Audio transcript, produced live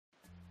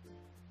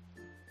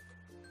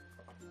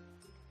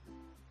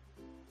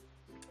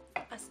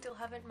still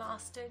haven't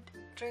mastered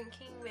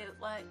drinking with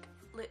like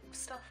lip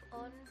stuff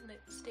on,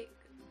 lipstick,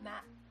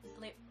 matte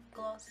lip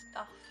gloss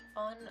stuff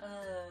on,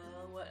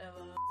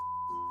 whatever.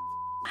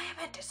 I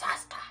am a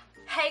disaster.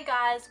 Hey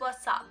guys,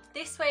 what's up?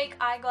 This week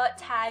I got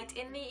tagged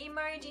in the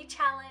emoji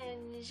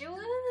challenge.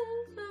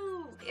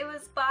 Woo! It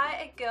was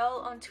by a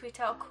girl on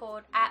Twitter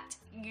called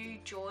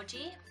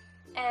 @ugeorgie,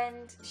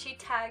 and she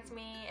tagged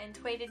me and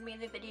tweeted me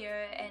the video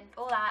and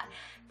all that,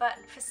 but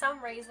for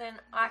some reason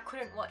I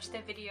couldn't watch the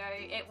video,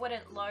 it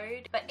wouldn't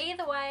load. But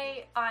either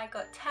way, I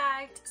got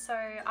tagged, so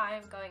I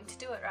am going to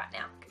do it right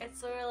now.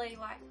 It's literally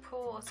like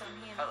pause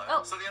on here. Hello.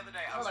 Oh, so the other day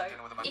I was at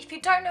dinner with a bunch. If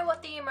you don't know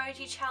what the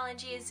emoji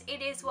challenge is,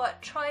 it is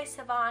what Troy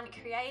Sivan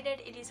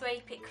created. It is where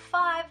you pick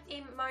 5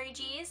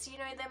 emojis, you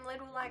know, them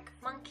little like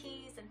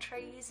monkeys and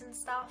trees and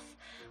stuff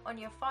on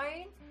your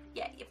phone.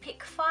 Yeah, you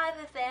pick 5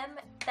 of them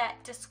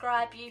that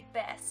describe you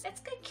best.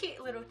 It's a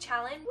cute little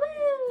challenge.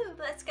 Woo!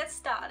 Let's get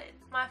started.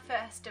 My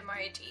first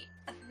emoji.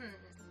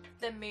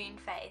 The moon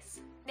face.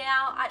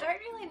 Now, I don't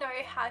really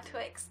know how to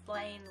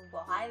explain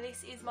why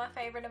this is my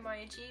favourite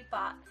emoji,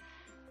 but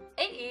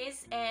it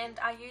is, and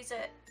I use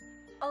it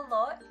a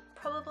lot.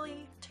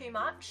 Probably too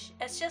much.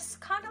 It's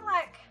just kind of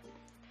like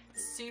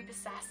super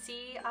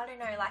sassy. I don't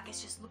know, like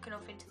it's just looking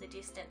off into the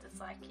distance. It's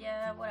like,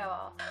 yeah,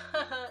 whatever.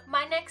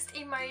 My next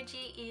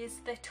emoji is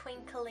the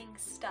twinkling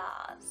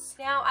stars.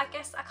 Now, I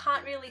guess I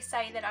can't really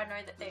say that I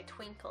know that they're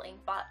twinkling,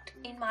 but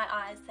in my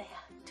eyes they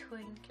are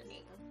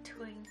twinkling,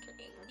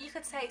 twinkling. You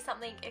could say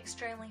something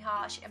extremely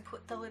harsh and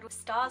put the little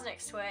stars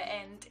next to it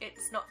and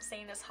it's not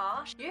seen as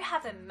harsh. You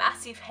have a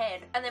massive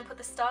head and then put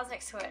the stars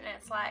next to it and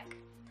it's like,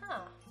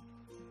 huh,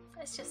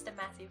 it's just a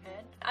massive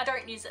head. I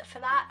don't use it for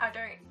that.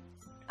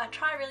 I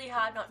try really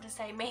hard not to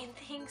say mean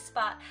things,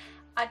 but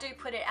I do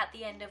put it at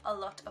the end of a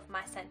lot of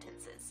my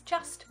sentences,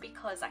 just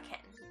because I can.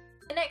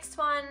 The next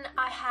one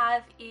I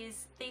have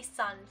is the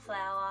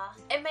sunflower.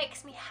 It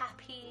makes me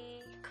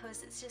happy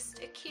because it's just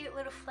a cute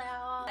little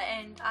flower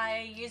and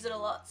I use it a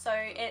lot, so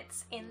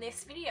it's in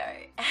this video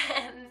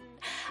and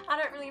I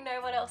don't really know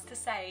what else to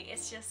say.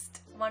 It's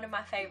just one of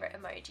my favourite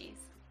emojis.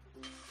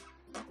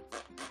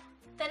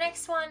 The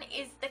next one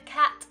is the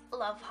cat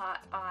love heart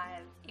eye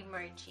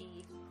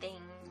emoji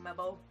thing.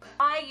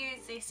 I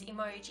use this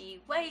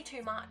emoji way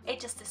too much. It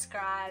just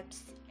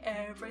describes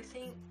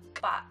everything,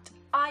 but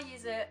I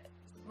use it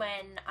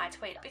when I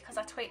tweet because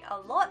I tweet a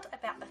lot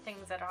about the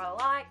things that I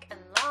like and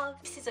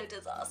love. This is a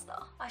disaster.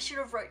 I should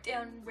have wrote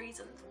down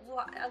reasons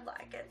why I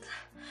like it,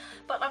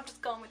 but I'm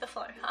just going with the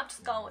flow. I'm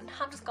just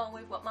going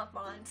with what my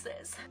mind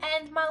says.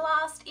 And my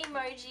last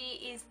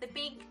emoji is the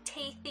big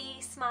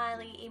teethy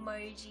smiley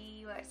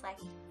emoji where it's like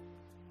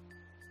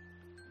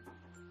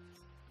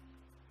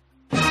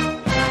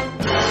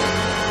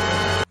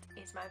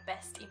my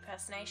best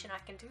impersonation I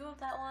can do of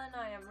that one.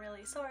 I am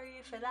really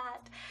sorry for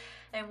that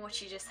and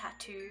what you just had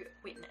to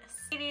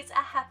witness. It is a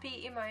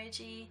happy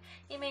emoji.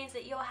 It means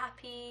that you're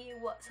happy,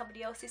 what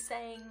somebody else is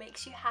saying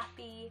makes you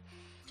happy.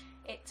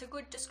 It's a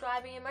good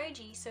describing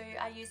emoji, so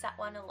I use that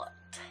one a lot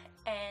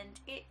and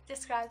it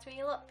describes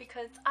me a lot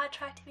because I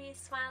try to be as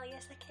smiley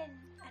as I can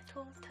at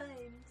all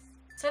times.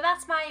 So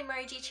that's my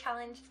emoji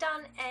challenge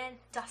done and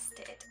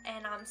dusted,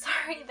 and I'm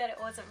sorry that it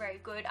wasn't very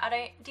good.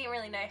 I didn't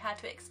really know how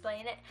to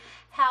explain it.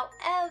 However,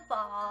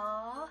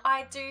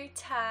 I do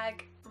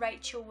tag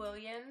Rachel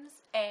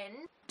Williams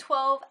and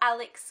 12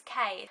 Alex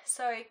K,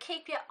 so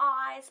keep your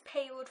eyes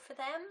peeled for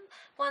them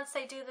once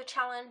they do the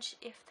challenge.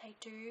 If they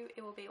do,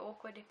 it will be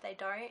awkward if they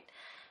don't.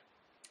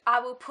 I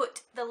will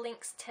put the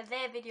links to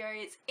their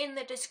videos in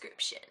the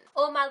description.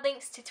 All my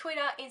links to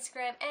Twitter,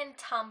 Instagram and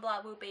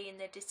Tumblr will be in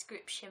the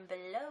description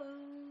below.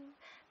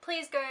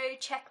 Please go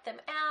check them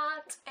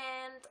out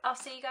and I'll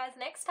see you guys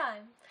next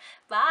time.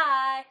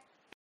 Bye!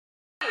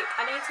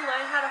 I need to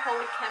learn how to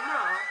hold a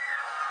camera.